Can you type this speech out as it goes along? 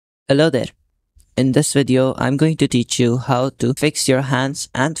Hello there. In this video, I'm going to teach you how to fix your hands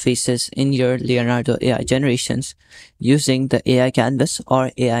and faces in your Leonardo AI generations using the AI Canvas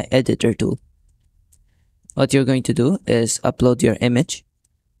or AI editor tool. What you're going to do is upload your image.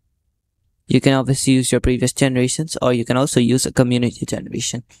 You can obviously use your previous generations, or you can also use a community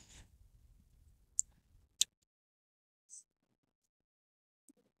generation.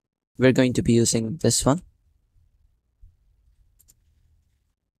 We're going to be using this one.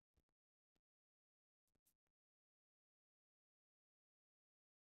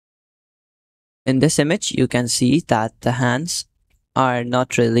 In this image, you can see that the hands are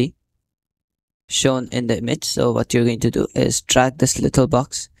not really shown in the image. So what you're going to do is drag this little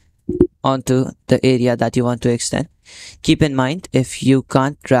box onto the area that you want to extend. Keep in mind, if you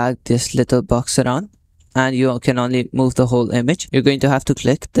can't drag this little box around and you can only move the whole image, you're going to have to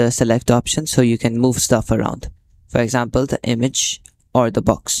click the select option so you can move stuff around. For example, the image or the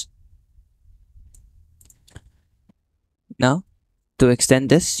box. Now, to extend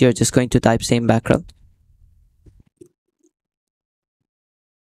this, you're just going to type same background.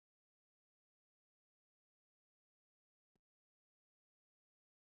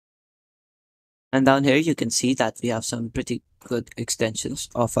 And down here, you can see that we have some pretty good extensions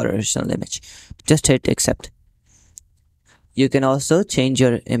of our original image. Just hit accept. You can also change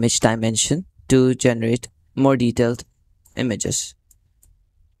your image dimension to generate more detailed images.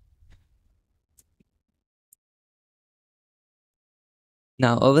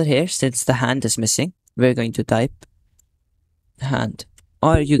 Now over here, since the hand is missing, we're going to type hand.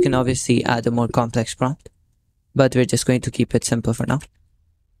 Or you can obviously add a more complex prompt, but we're just going to keep it simple for now.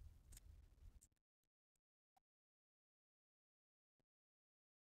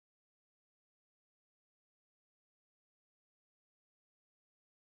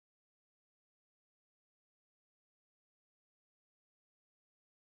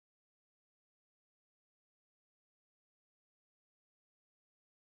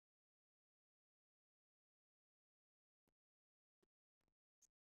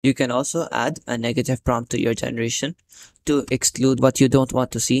 You can also add a negative prompt to your generation to exclude what you don't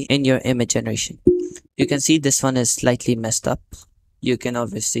want to see in your image generation. You can see this one is slightly messed up. You can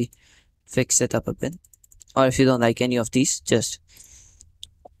obviously fix it up a bit. Or if you don't like any of these, just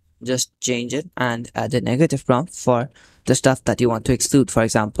change it and add a negative prompt for the stuff that you want to exclude, for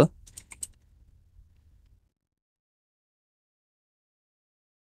example.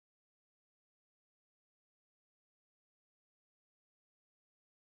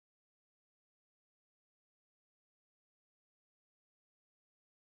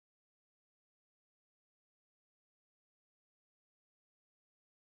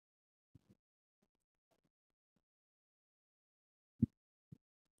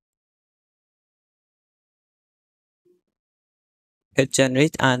 Hit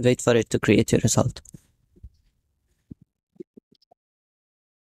generate and wait for it to create your result.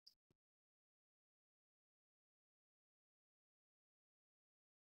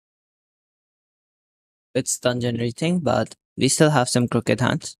 It's done generating, but we still have some crooked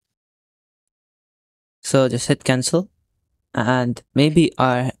hands. So just hit cancel, and maybe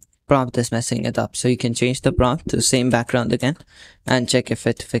our prompt is messing it up. So you can change the prompt to same background again and check if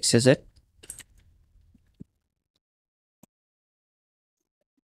it fixes it.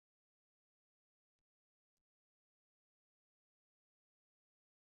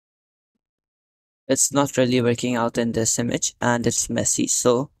 It's not really working out in this image and it's messy.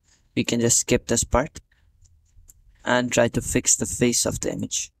 So we can just skip this part and try to fix the face of the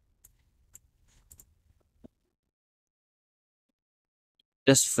image.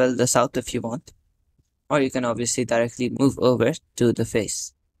 Just fill this out if you want, or you can obviously directly move over to the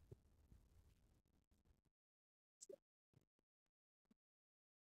face.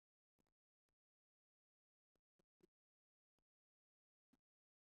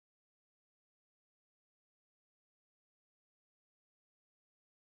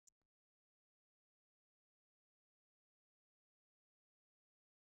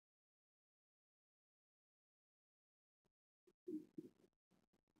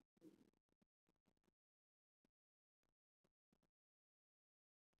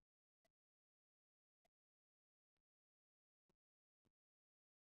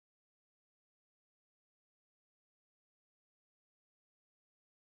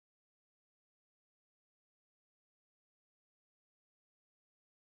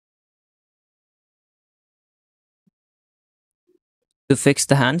 To fix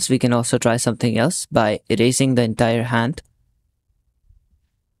the hands, we can also try something else by erasing the entire hand.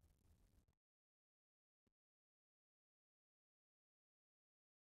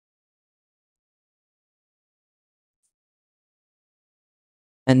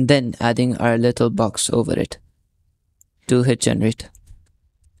 and then adding our little box over it to hit generate.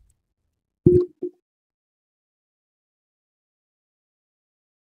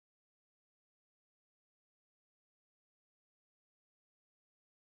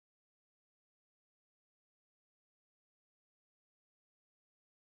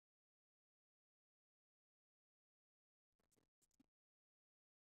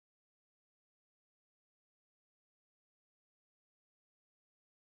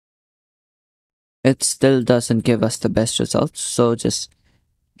 It still doesn't give us the best results, so just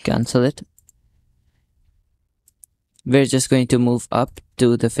cancel it. We're just going to move up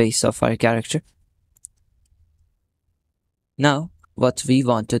to the face of our character. Now, what we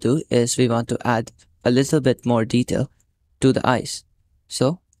want to do is we want to add a little bit more detail to the eyes.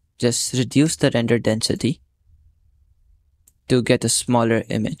 So just reduce the render density to get a smaller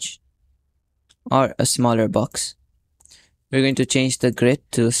image or a smaller box. We're going to change the grid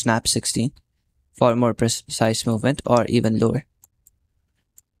to snap 16 for more precise movement, or even lower.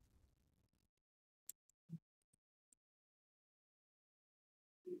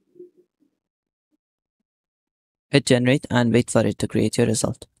 Hit generate and wait for it to create your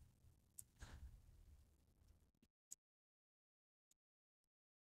result.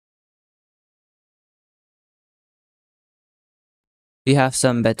 We have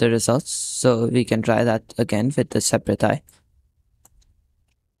some better results, so we can try that again with the separate eye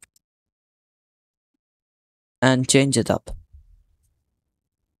and change it up.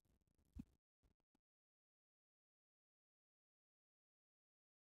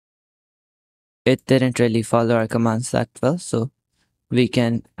 It didn't really follow our commands that well, so we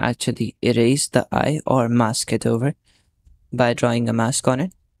can actually erase the eye or mask it over by drawing a mask on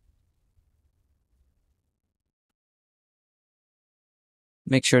it.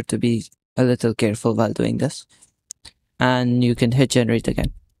 Make sure to be a little careful while doing this. And you can hit generate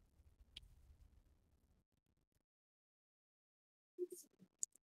again.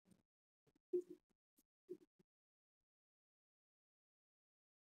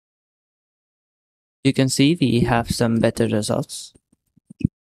 You can see we have some better results.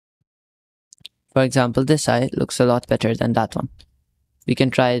 For example, this eye looks a lot better than that one. We can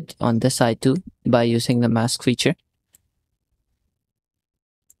try it on this side too by using the mask feature.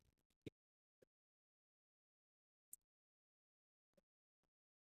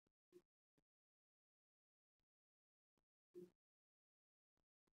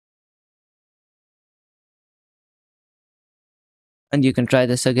 And you can try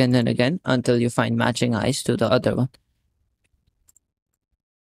this again and again until you find matching eyes to the other one.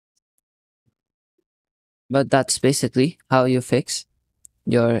 But that's basically how you fix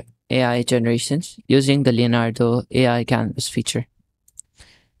your AI generations using the Leonardo AI Canvas feature.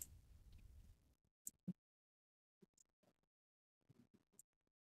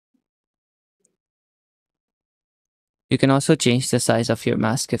 You can also change the size of your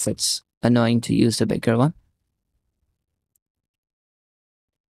mask if it's annoying to use a bigger one.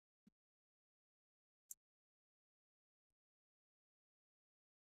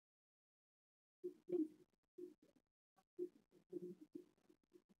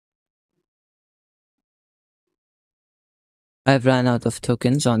 I've ran out of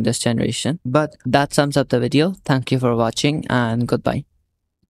tokens on this generation, but that sums up the video. Thank you for watching and goodbye.